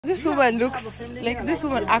This woman looks like this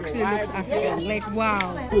woman actually looks African. Like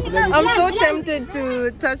wow. I'm so tempted to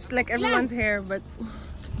touch like everyone's hair, but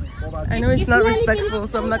I know it's not respectful,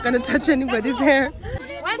 so I'm not gonna touch anybody's hair.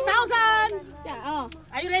 1,000. Yeah.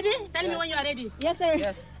 Are you ready? Tell me when you are ready. Yes, sir.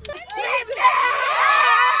 Yes.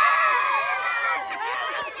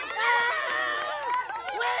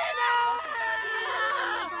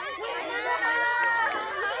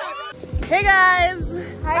 Hey guys!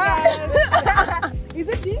 Hi guys! Is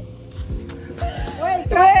it deep? Wait.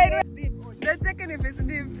 They're checking if it's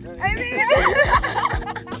deep. I think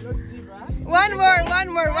one more.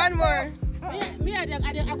 Me, I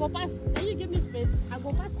go past. Can you give me space? I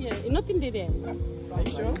go past here. Nothing there.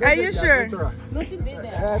 Are you sure? Nothing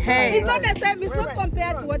there. Hey. It's not the same. It's not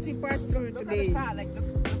compared to what we passed through today. Look at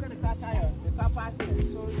the car tire. The car passed here. So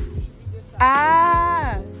you should be this side.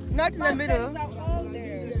 Ah, not in the middle.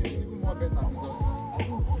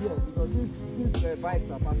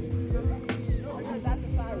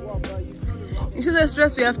 You see the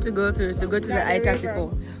stress we have to go through to go to the Aita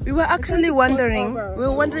people. We were actually wondering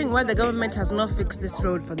why the government has not fixed this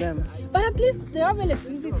road for them. But at least they have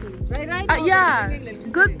electricity. Right? Yeah,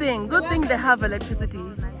 good thing they have electricity.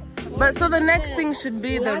 But so the next thing should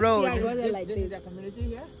be the road. Like this is the community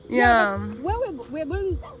here? Yeah. We're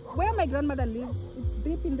going where my grandmother lives. It's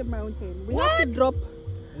deep in the mountain. We have to drop.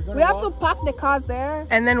 We have to park the cars there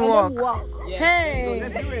and then walk. Yeah. Hey. So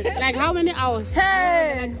let's do it. Like how many hours?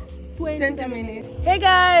 Hey. 20 minutes. Hey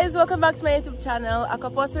guys, welcome back to my YouTube channel. Ako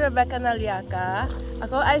po si Rebecca Naliaca.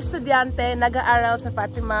 Ako ay estudyante, nag-aaral sa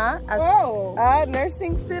Fatima as a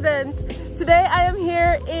nursing student. Today I am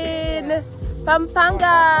here in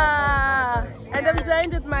Pampanga and I'm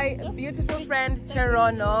joined with my beautiful friend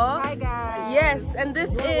Cherono. Hi guys. Yes, and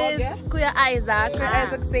this is Kuya Isaac. Kuya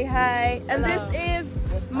Isaac, say hi. And this is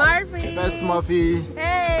Murphy. Best Murphy.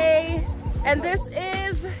 Hey. And this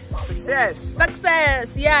is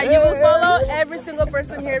Success. Yeah, you will follow every single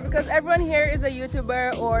person here because everyone here is a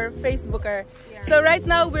YouTuber or Facebooker. So right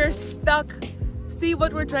now we're stuck. See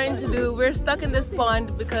what we're trying to do. We're stuck in this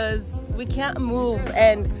pond because we can't move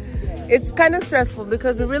and it's kind of stressful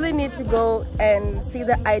because we really need to go and see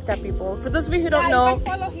the Aita people. For those of you who don't know,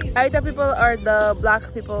 Aita people are the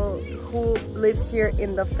black people who live here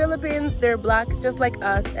in the Philippines. They're black just like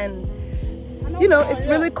us, and you know, it's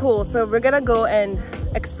really cool. So we're gonna go and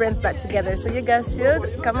experience that together. So you guys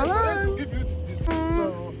should come along.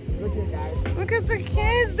 Look at the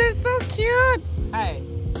kids, they're so cute. Hi.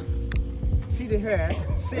 See the hair.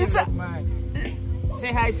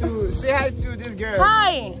 Say hi to this girl.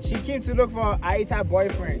 Hi. She came to look for Aita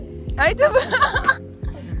boyfriend. Aita ba?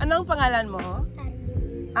 Anong pangalan mo?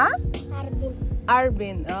 Ah?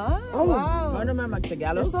 Arvin. Oh, wow. Ano naman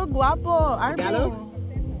mag-Tagalog? You're so guapo, Arvin. Tagalog?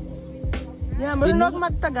 Yeah, marunong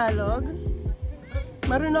mag-Tagalog.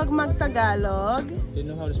 Marunong mag-Tagalog. They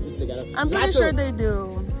know how to speak Tagalog. I'm pretty sure they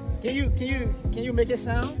do. Can you make it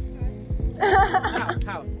sound?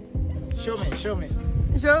 How? Show me. Show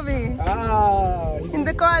me. Ah,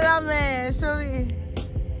 Hindi ko alam eh. Show me.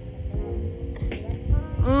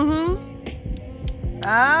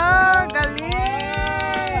 Ah,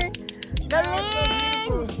 galing!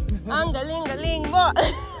 Galing! Ang galing mo.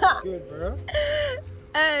 good, bro.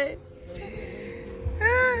 Hey.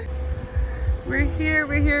 We're here.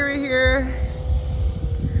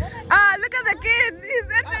 Ah, look at the kid. He's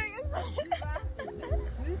entering inside.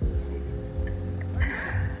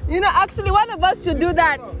 You know, actually, one of us should do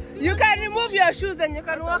that. You can remove your shoes and you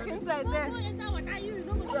can walk inside there.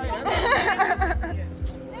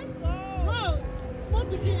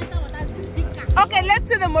 Okay, let's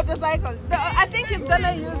see the motorcycle. I think he's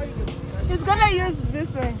gonna use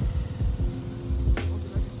this way.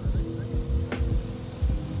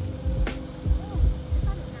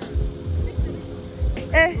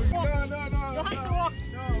 Eh. No. You have to walk.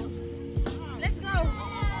 No. Let's go.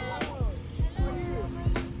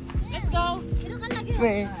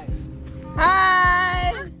 Wait.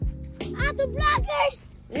 Hi. The vloggers.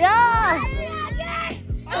 Yeah.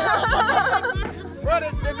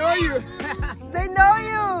 Bro, they know you. They know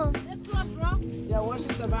you. Let's go, bro. Yeah, what's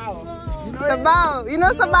it about? Sabao. You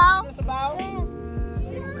know Sabao? What's about?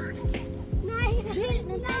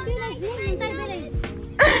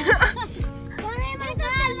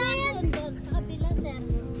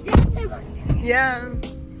 Yeah.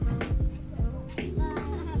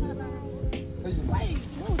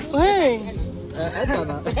 Hey.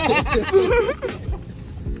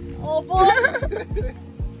 Oh boy.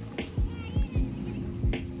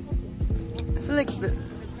 I feel like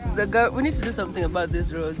the girl. We need to do something about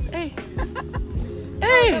these roads. Hey.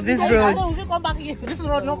 Hey, these roads. This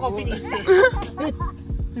road no go finish.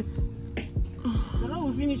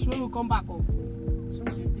 finish, we will come back home. So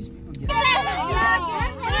these people get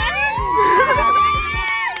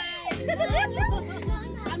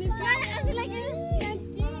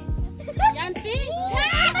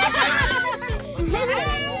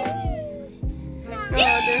Oh,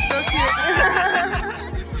 they're so cute.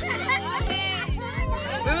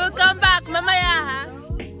 We will come back, mamaya, ha?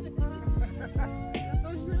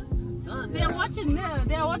 They are watching now.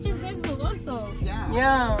 They are watching Facebook also.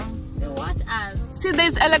 Yeah. They watch us. See,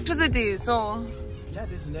 there's electricity, so yeah,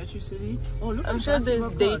 there's electricity. Oh, look, I'm at sure that there's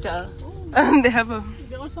silver car. data. And they have a.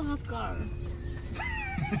 They also have car.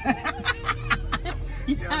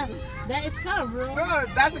 Yeah, that is car, bro. No,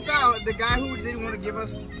 that's the guy. The guy who didn't want to give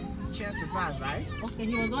us a chance to pass, right? Okay,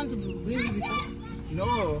 he was on to bring you before.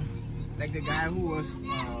 No, like the guy who was.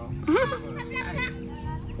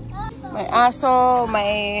 My aso,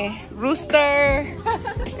 my rooster.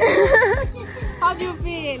 How do you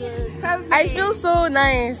feel? Tell me. I feel so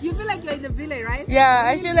nice. You feel like you're in the village, right? Yeah,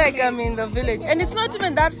 I feel like I'm in the village, and it's not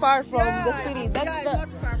even that far from the city.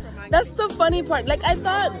 That's the funny part. Like I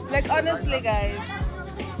thought, like honestly, guys,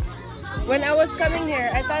 when I was coming here,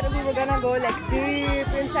 I thought we were gonna go like deep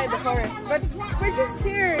inside the forest, but we're just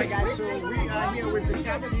here. So we are here with the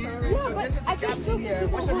Capcut. Yeah, but I can still see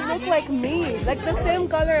people who look like me, like the same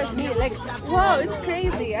color as me. Like, wow, it's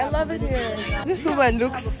crazy. I love it here. This woman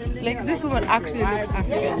looks like this woman actually looks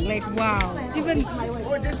African. Like, wow. Even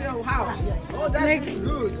Oh, this is your house. Oh, that's like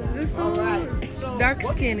good. this so dark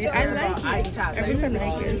skin. I like it. I really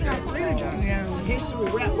like it. Yeah.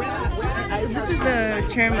 History. Where This is the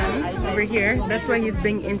chairman over here. That's why he's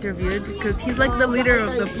being interviewed, because he's like the leader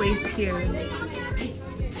of the place here.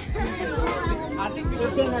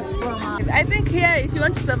 I think here, if you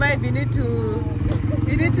want to survive, you need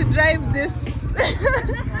to drive this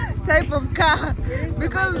type of car,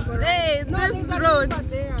 because hey, this road.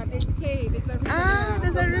 Ah,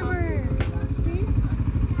 there's a river.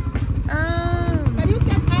 Ah. Can you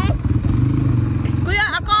get us? Kuya,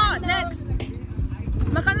 ako next.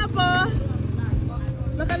 Makana po.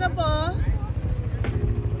 Makana po.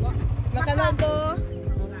 Makana po.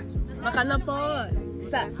 Makana po.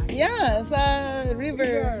 Sa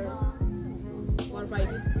river.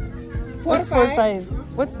 4-5. What's 4-5?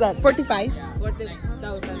 What's that? 45?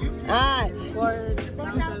 40,000. Ah,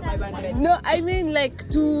 4,500. no, I mean like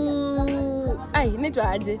to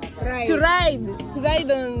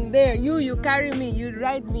ride on there. You carry me, you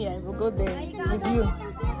ride me. I will go there with you.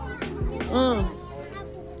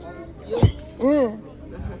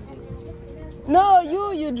 No,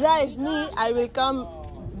 you drive me. I will come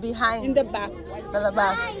behind In the back. sa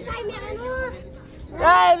labas.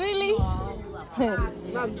 Ah, really?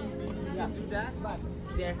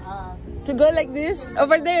 There. To go like this?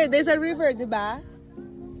 Over there, there's a river, diba?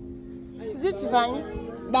 Is it fine?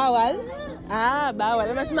 Bawal? Ah,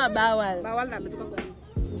 bawal. Mas mabawal. Bawal na.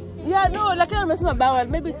 Yeah, no, laki na mas mabawal.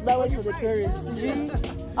 Maybe it's bawal for the tourists.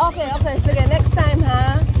 Okay, sige, next time,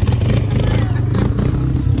 ha?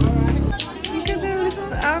 Look at the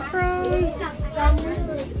little afros.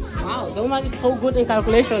 Wow, the woman is so good in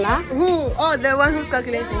calculation, huh? Who? Oh, the one who's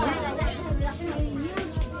calculating.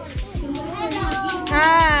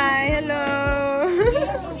 Hi, hello.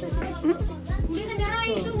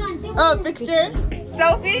 Oh, picture?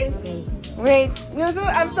 Selfie? Wait,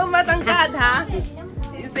 I'm so matangkad, ha?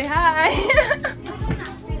 You say hi.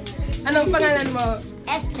 Anong pangalan mo?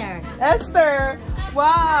 Esther. Esther.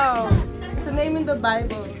 Wow. It's a name in the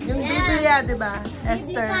Bible. Yung Biblia, di ba?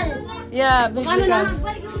 Esther. Yeah, biblical.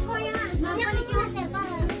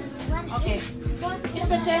 Okay. Keep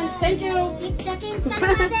the change. Thank you. Keep the change ka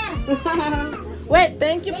natin. Wait,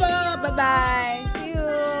 thank you po. Bye-bye. See you.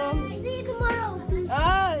 See you tomorrow.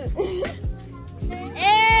 Ah.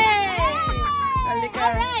 Hey!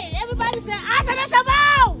 Halika. Alright, everybody say, Asa na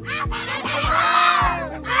sabaw! Asa na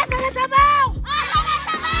sabaw! Asa na sabaw! Asa na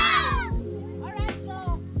sabaw! Alright,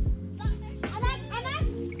 so anak!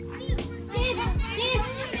 Kids!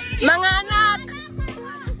 Mga anak!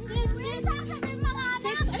 Kids!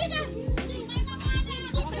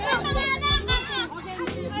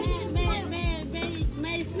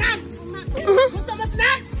 May snacks. Gusto mo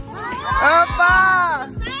snacks? Opa!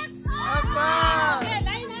 Snacks? Opa! Okay,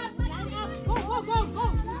 line up. Go.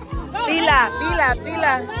 Pila.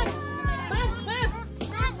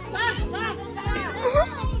 Back.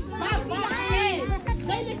 Hey,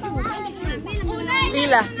 join the queue.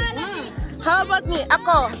 Pila. How about me?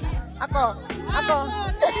 Ako.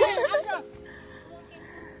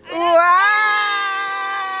 Wow!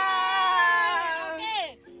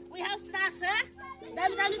 Okay, we have snacks, eh?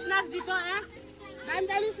 Dami snacks dito, eh?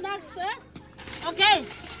 Dami snacks, eh? Okay.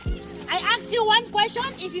 I ask you one question.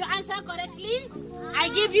 If you answer correctly, I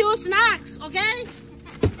give give you snacks, okay?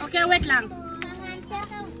 Okay, wait lang.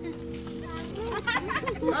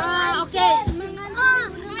 Okay.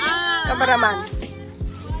 Kameraman.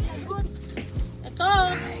 Ito.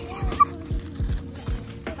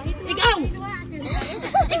 Ikaw!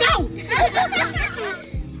 Ikaw!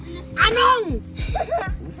 Anong?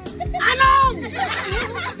 Anong?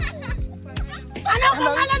 Anong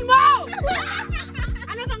pangalan mo?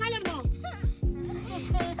 Anong pangalan mo?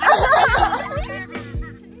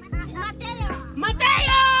 Mateo!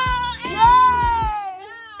 Mateo! Yay!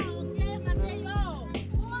 Okay, Mateo.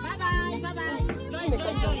 Bye-bye, bye-bye.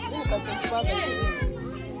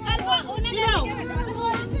 Sino?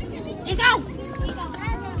 Ikaw!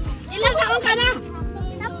 Ilang taon ka na?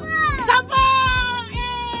 10!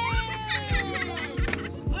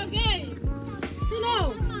 Okay.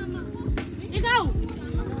 Sino? Ikaw!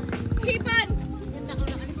 Hipan!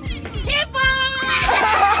 Hipan!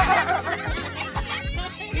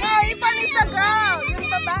 No, Ipan is the girl. Yung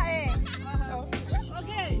babae.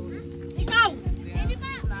 Okay. Ikaw!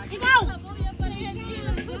 Ikaw!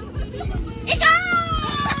 Ikaw!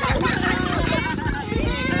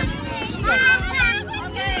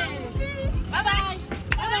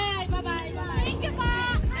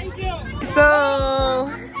 So,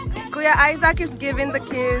 Kuya Isaac is giving the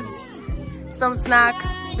kids some snacks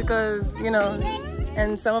because, you know,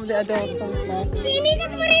 and some of the adults some snacks.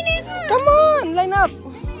 Come on, line up.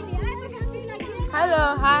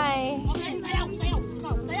 Hello, hi.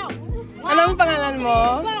 Anong pangalan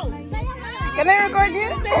mo? Can I record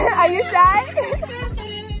you? Are you shy?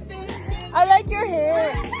 I like your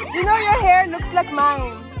hair. You know your hair looks like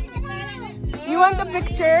mine. You want the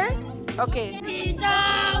picture? Okay.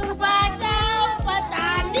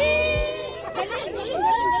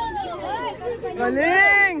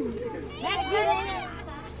 Galing!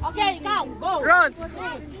 Okay, ikaw, go. Rose.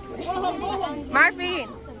 Go home. Marfi.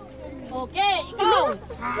 Okay, ikaw.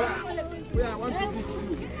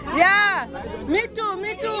 Yeah. Me too.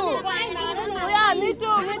 Yeah, me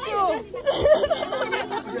too.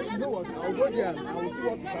 You know what? I'll go there and I will see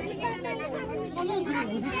what is happening.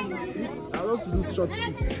 I want to do short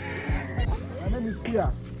clips. My name is Kuya.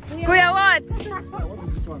 Kuya, what? What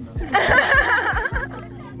is this one now?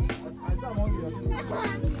 I said I'm hungry.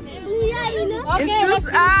 Okay, It's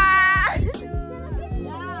too... Ah!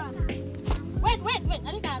 Wait.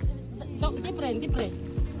 Alika. Different.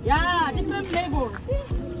 Yeah, different flavor.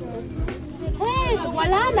 Hey,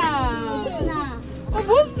 wala na.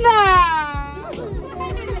 Ubus na.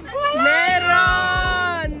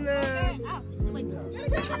 Meron!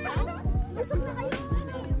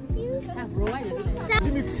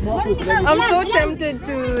 Give me small food. I'm so tempted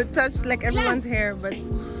to touch like everyone's hair, but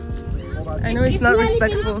I know it's not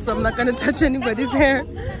respectful, so I'm not gonna touch anybody's hair.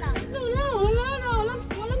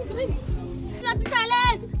 Walang drinks. That's the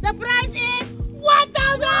challenge. The prize is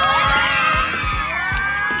 1,000!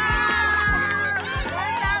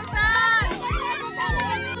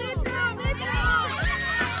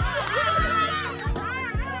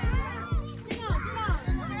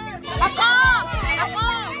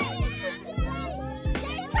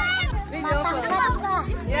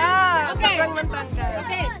 Yeah, Okay. sobrang mantangka.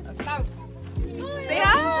 Okay. Say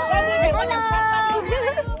hi!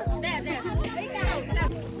 There.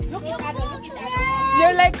 Look at other.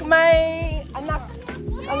 You're like my anak.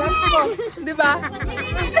 Anak ko, di ba?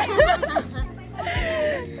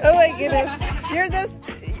 Oh my goodness. You're just,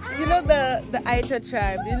 you know the Aita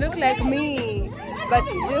tribe. You look like me, but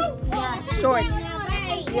just short.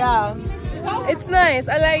 Yeah. It's nice.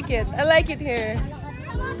 I like it. I like it here.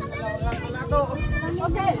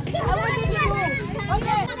 Okay.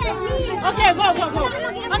 Okay, go.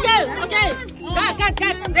 Okay.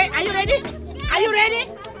 Cut. Are you ready?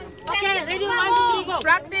 Okay, ready? 1, 2, 3, go.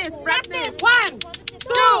 Practice. 1,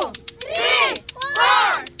 2, 3,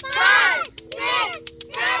 4, 5, 6,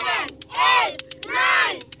 7, 8,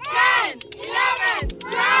 9, 10, 11,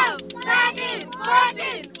 12, 13,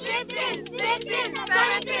 14, 15, 16,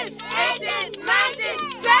 17, 18,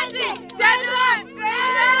 19, 20, 21,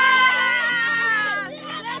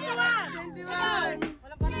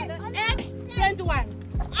 21.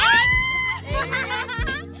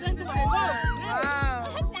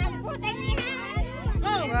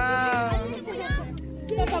 Wow.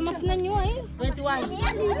 Kasamas na nyo eh. 21.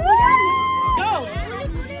 Go.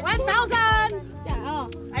 1,000.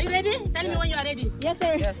 Are you ready? Tell me when you are ready. Yes,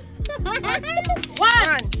 sir. Yes. 1,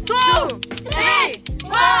 2, 3,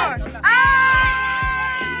 4.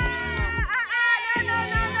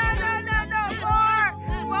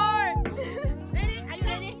 Ready? Are you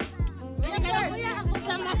ready? Yes, sir.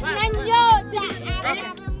 Samas na nyo. Ready?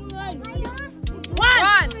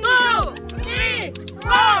 1, 2, 3,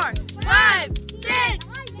 4.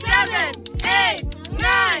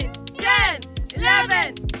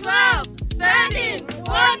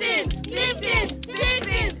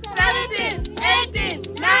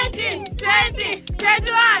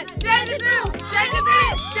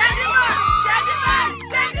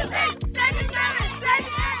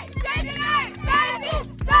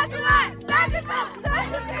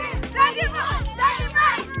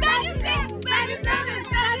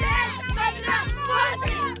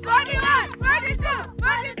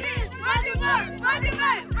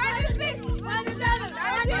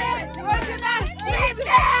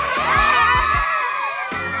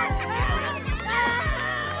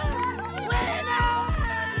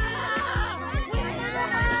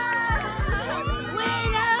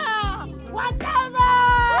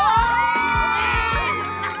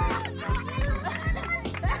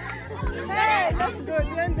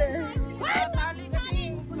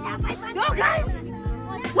 Go guys!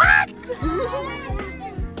 What?